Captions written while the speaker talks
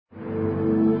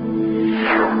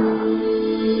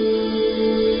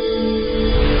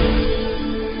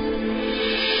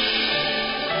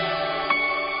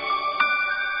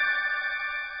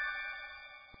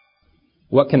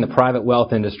What can the private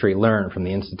wealth industry learn from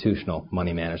the institutional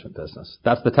money management business?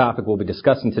 That's the topic we'll be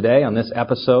discussing today on this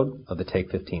episode of the Take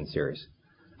 15 series.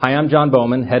 Hi, I'm John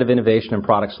Bowman, Head of Innovation and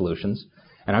Product Solutions,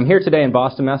 and I'm here today in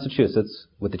Boston, Massachusetts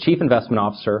with the Chief Investment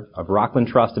Officer of Rockland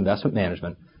Trust Investment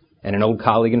Management and an old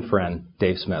colleague and friend,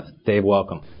 Dave Smith. Dave,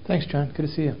 welcome. Thanks, John. Good to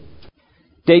see you.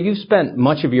 Dave, you've spent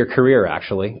much of your career,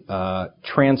 actually,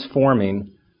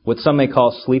 transforming what some may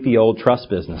call sleepy old trust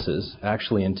businesses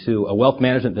actually into a wealth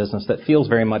management business that feels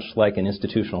very much like an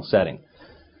institutional setting.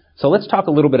 So let's talk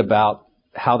a little bit about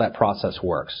how that process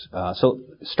works. So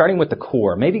starting with the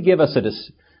core, maybe give us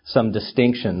some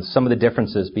distinctions, some of the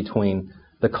differences between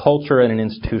the culture in an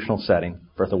institutional setting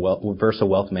versus a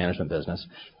wealth management business,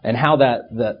 and how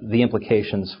the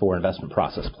implications for investment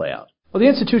process play out. Well, the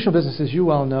institutional business, as you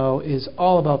well know, is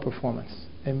all about performance.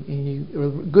 And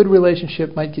a good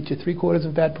relationship might get you 3/4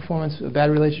 of bad performance. A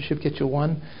bad relationship gets you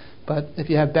 1. But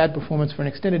if you have bad performance for an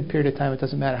extended period of time, it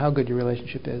doesn't matter how good your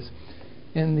relationship is.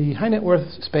 In the high net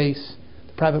worth space,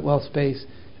 the private wealth space,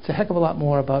 it's a heck of a lot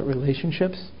more about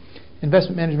relationships.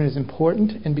 Investment management is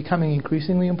important and becoming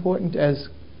increasingly important as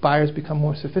buyers become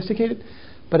more sophisticated.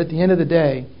 But at the end of the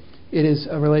day, it is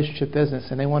a relationship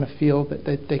business, and they want to feel that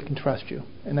they can trust you,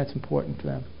 and that's important to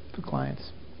them, for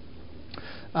clients.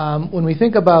 When we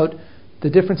think about the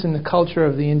difference in the culture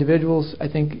of the individuals, I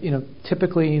think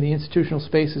typically the institutional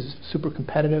space is super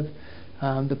competitive.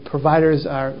 The providers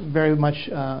are very much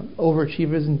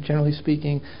overachievers, and generally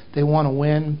speaking, they want to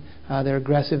win. They're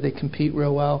aggressive. They compete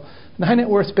real well. The high net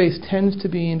worth space tends to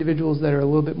be individuals that are a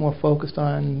little bit more focused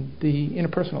on the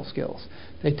interpersonal skills.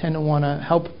 They tend to want to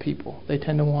help people. They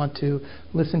tend to want to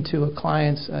listen to a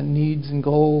client's needs and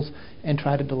goals and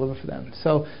try to deliver for them.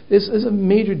 So this is a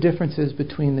major differences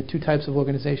between the two types of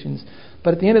organizations.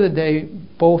 But at the end of the day,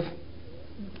 both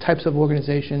types of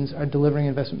organizations are delivering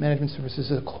investment management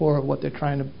services at the core of what they're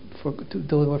trying to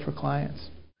deliver for clients.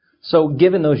 So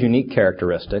given those unique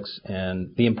characteristics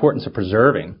and the importance of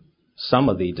preserving some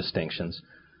of the distinctions,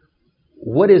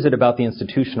 what is it about the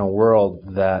institutional world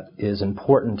that is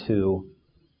important to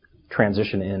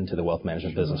transition into the wealth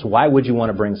management business? Why would you want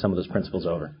to bring some of those principles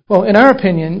over? Well, in our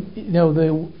opinion,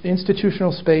 the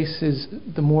institutional space is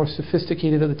the more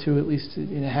sophisticated of the two. At least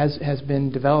it has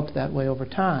been developed that way over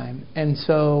time. And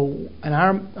so, in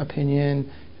our opinion,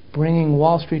 bringing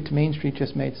Wall Street to Main Street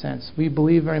just made sense. We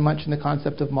believe very much in the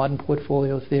concept of modern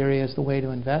portfolio theory as the way to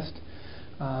invest.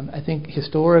 I think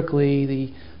historically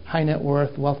the high net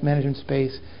worth wealth management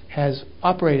space has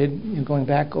operated, going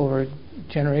back over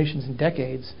generations and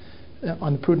decades,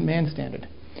 on the prudent man standard.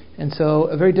 And so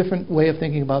a very different way of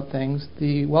thinking about things.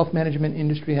 The wealth management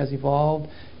industry has evolved,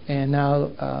 and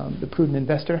now the prudent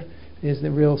investor is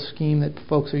the real scheme that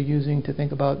folks are using to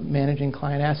think about managing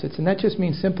client assets. And that just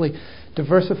means simply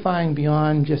diversifying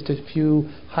beyond just a few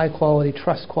high-quality,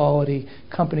 trust-quality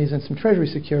companies and some treasury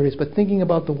securities, but thinking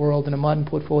about the world in a modern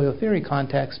portfolio theory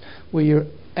context where you're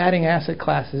adding asset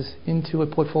classes into a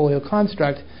portfolio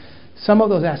construct. Some of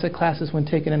those asset classes, when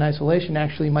taken in isolation,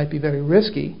 actually might be very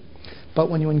risky.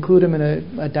 But when you include them in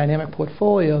a dynamic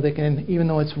portfolio, they can, even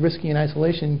though it's risky in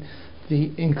isolation, the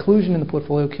inclusion in the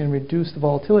portfolio can reduce the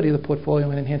volatility of the portfolio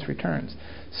and enhance returns.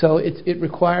 So it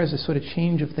requires a sort of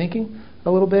change of thinking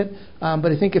a little bit. But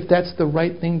I think if that's the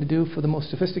right thing to do for the most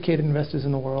sophisticated investors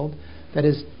in the world, that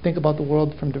is, think about the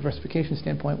world from a diversification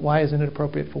standpoint, why isn't it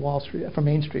appropriate for Wall Street, for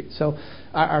Main Street? So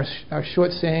our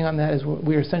short saying on that is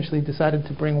we essentially decided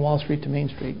to bring Wall Street to Main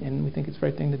Street, and we think it's the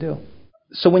right thing to do.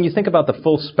 So when you think about the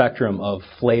full spectrum of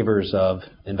flavors of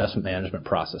investment management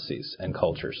processes and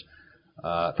cultures,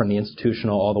 from the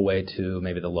institutional all the way to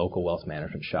maybe the local wealth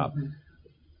management shop,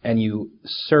 and you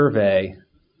survey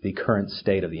the current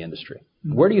state of the industry,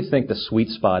 where do you think the sweet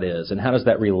spot is, and how does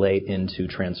that relate into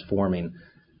transforming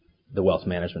the wealth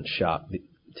management shop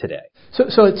today? So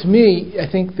to me, I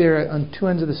think they're on two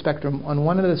ends of the spectrum. On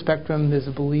one end of the spectrum, there's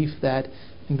a belief that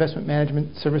investment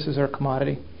management services are a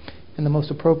commodity, and the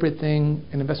most appropriate thing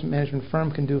an investment management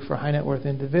firm can do for a high net worth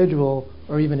individual,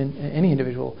 or even any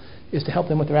individual, is to help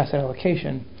them with their asset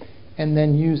allocation, and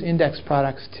then use index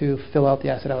products to fill out the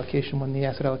asset allocation when the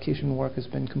asset allocation work has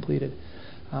been completed.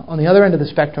 On the other end of the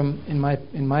spectrum, in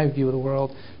my view of the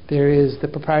world, there is the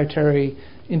proprietary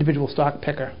individual stock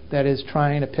picker that is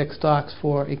trying to pick stocks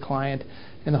for a client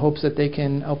in the hopes that they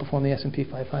can outperform the S&P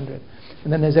 500.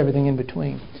 And then there's everything in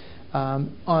between.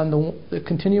 On the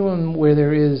continuum where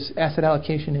there is asset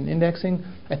allocation and indexing,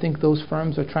 I think those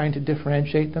firms are trying to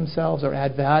differentiate themselves or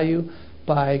add value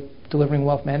by delivering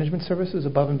wealth management services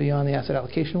above and beyond the asset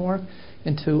allocation work.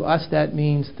 And to us, that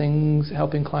means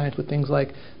helping clients with things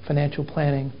like financial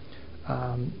planning,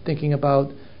 thinking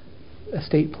about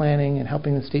estate planning and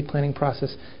helping the estate planning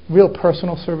process, real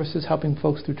personal services, helping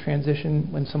folks through transition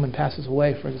when someone passes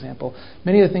away, for example.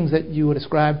 Many of the things that you would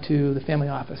ascribe to the family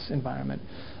office environment.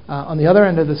 On the other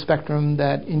end of the spectrum,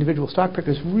 that individual stock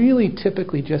picker is really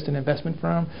typically just an investment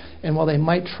firm, and while they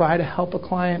might try to help a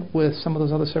client with some of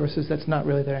those other services, that's not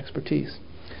really their expertise.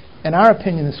 In our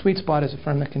opinion, the sweet spot is a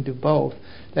firm that can do both,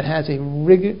 that has a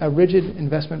rigid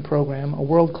investment program, a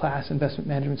world-class investment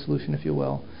management solution, if you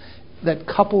will, that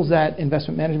couples that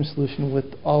investment management solution with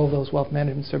all of those wealth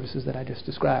management services that I just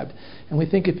described. And we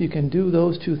think if you can do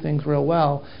those two things real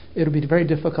well, it'll be very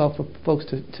difficult for folks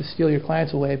to steal your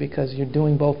clients away, because you're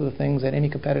doing both of the things that any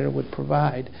competitor would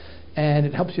provide. And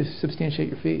it helps you substantiate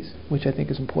your fees, which I think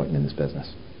is important in this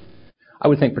business. I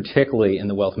would think particularly in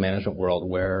the wealth management world,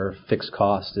 where fixed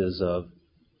cost is of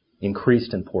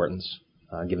increased importance,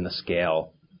 given the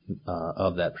scale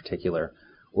of that particular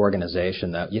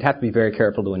organization, that you'd have to be very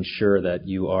careful to ensure that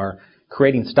you are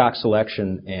creating stock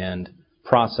selection and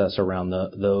process around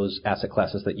those asset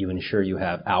classes that you ensure you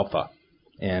have alpha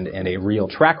and a real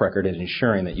track record in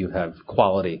ensuring that you have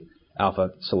quality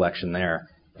alpha selection there.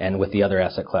 And with the other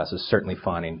asset classes, certainly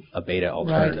finding a beta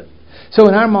alternative. Right. So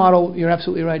in our model, you're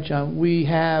absolutely right, John. We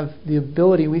have the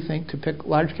ability, we think, to pick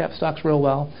large cap stocks real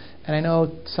well. And I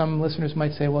know some listeners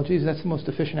might say, well, geez, that's the most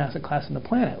efficient asset class on the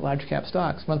planet, large cap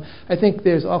stocks. Well, I think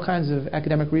there's all kinds of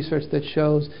academic research that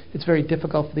shows it's very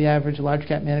difficult for the average large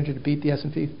cap manager to beat the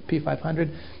S&P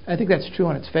 500. I think that's true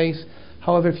on its face.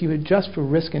 However, if you adjust for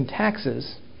risk and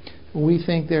taxes, we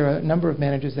think there are a number of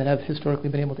managers that have historically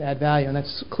been able to add value, and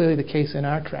that's clearly the case in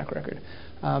our track record.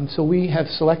 So we have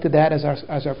selected that as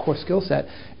our core skill set.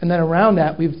 And then around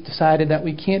that, we've decided that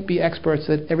we can't be experts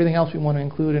at everything else we want to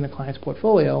include in a client's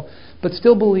portfolio, but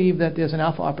still believe that there's an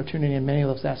alpha opportunity in many of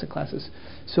those asset classes.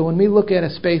 So when we look at a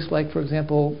space like, for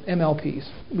example, MLPs,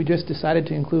 we just decided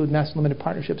to include master limited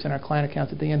partnerships in our client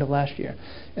accounts at the end of last year.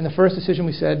 And the first decision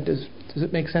we said, does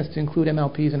it make sense to include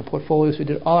MLPs in a portfolio? So we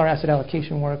did all our asset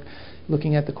allocation work,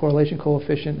 looking at the correlation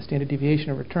coefficient, the standard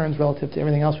deviation of returns relative to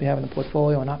everything else we have in the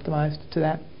portfolio and optimized to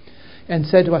that, and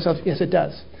said to ourselves, yes, it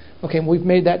does. Okay, we've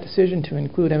made that decision to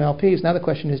include MLPs. Now the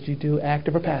question is, do you do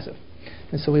active or passive?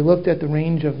 And so we looked at the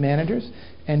range of managers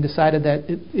and decided that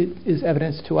it is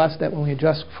evidence to us that when we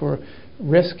adjust for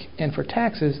risk and for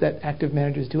taxes, that active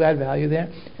managers do add value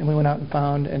there, and we went out and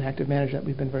found an active manager that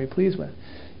we've been very pleased with.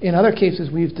 In other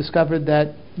cases, we've discovered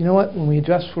that, you know what, when we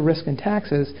adjust for risk and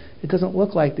taxes, it doesn't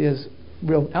look like there's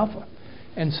real alpha.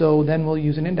 And so then we'll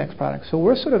use an index product. So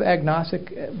we're sort of agnostic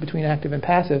between active and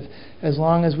passive. As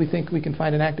long as we think we can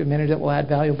find an active manager that will add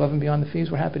value above and beyond the fees,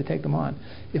 we're happy to take them on.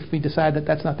 If we decide that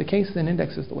that's not the case, then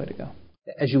index is the way to go.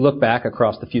 As you look back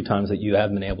across the few times that you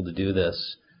have been able to do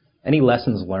this, any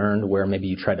lessons learned where maybe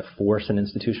you try to force an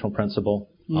institutional principle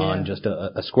on just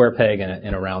a square peg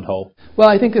in a round hole? Well,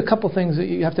 I think a couple things that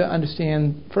you have to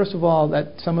understand. First of all,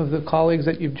 that some of the colleagues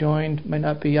that you've joined might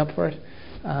not be up for it.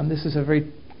 This is a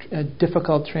very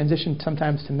difficult transition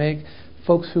sometimes to make.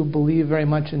 Folks who believe very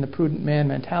much in the prudent man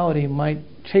mentality might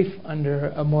chafe under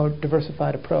a more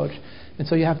diversified approach. And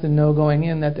so you have to know going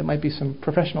in that there might be some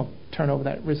professional turnover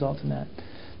that results in that.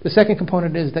 The second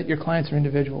component is that your clients are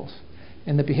individuals.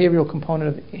 And the behavioral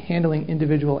component of handling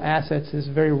individual assets is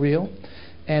very real.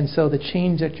 And so the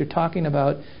change that you're talking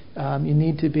about, you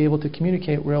need to be able to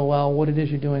communicate real well what it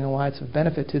is you're doing and why it's of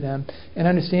benefit to them, and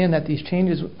understand that these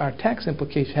changes have tax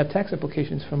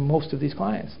implications for most of these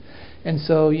clients. And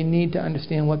so you need to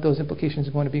understand what those implications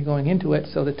are going to be going into it.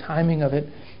 So the timing of it,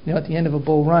 at the end of a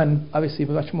bull run, obviously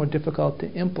much more difficult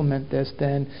to implement this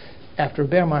than after a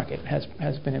bear market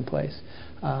has been in place.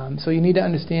 So you need to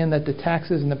understand that the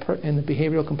taxes and the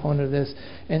behavioral component of this,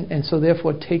 and so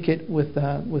therefore take it with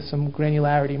some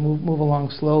granularity, move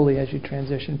along slowly as you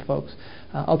transition folks,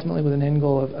 ultimately with an end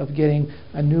goal of getting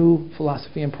a new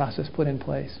philosophy and process put in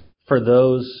place. For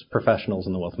those professionals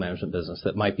in the wealth management business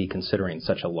that might be considering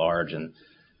such a large and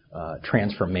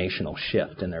transformational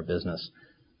shift in their business,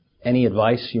 any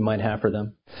advice you might have for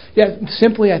them? Yeah,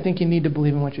 simply I think you need to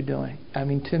believe in what you're doing. I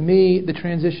mean, to me, the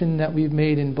transition that we've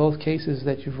made in both cases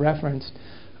that you've referenced,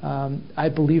 I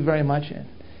believe very much in.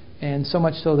 And so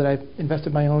much so that I've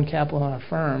invested my own capital in our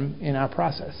firm in our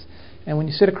process. And when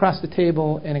you sit across the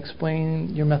table and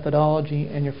explain your methodology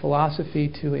and your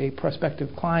philosophy to a prospective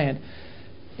client,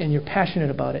 and you're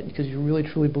passionate about it because you really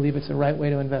truly believe it's the right way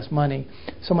to invest money,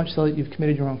 so much so that you've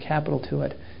committed your own capital to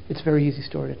it, it's a very easy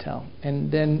story to tell.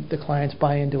 And then the clients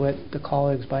buy into it, the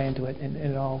colleagues buy into it, and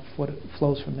it all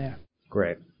flows from there.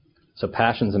 Great. So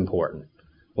passion's important.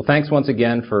 Well, thanks once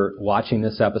again for watching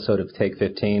this episode of Take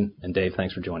 15. And Dave,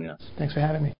 thanks for joining us. Thanks for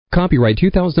having me. Copyright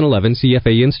 2011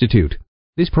 CFA Institute.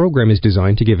 This program is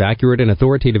designed to give accurate and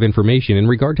authoritative information in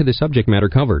regard to the subject matter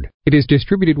covered. It is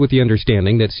distributed with the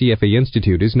understanding that CFA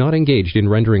Institute is not engaged in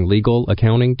rendering legal,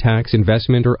 accounting, tax,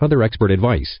 investment, or other expert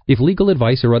advice. If legal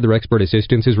advice or other expert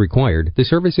assistance is required, the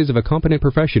services of a competent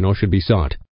professional should be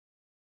sought.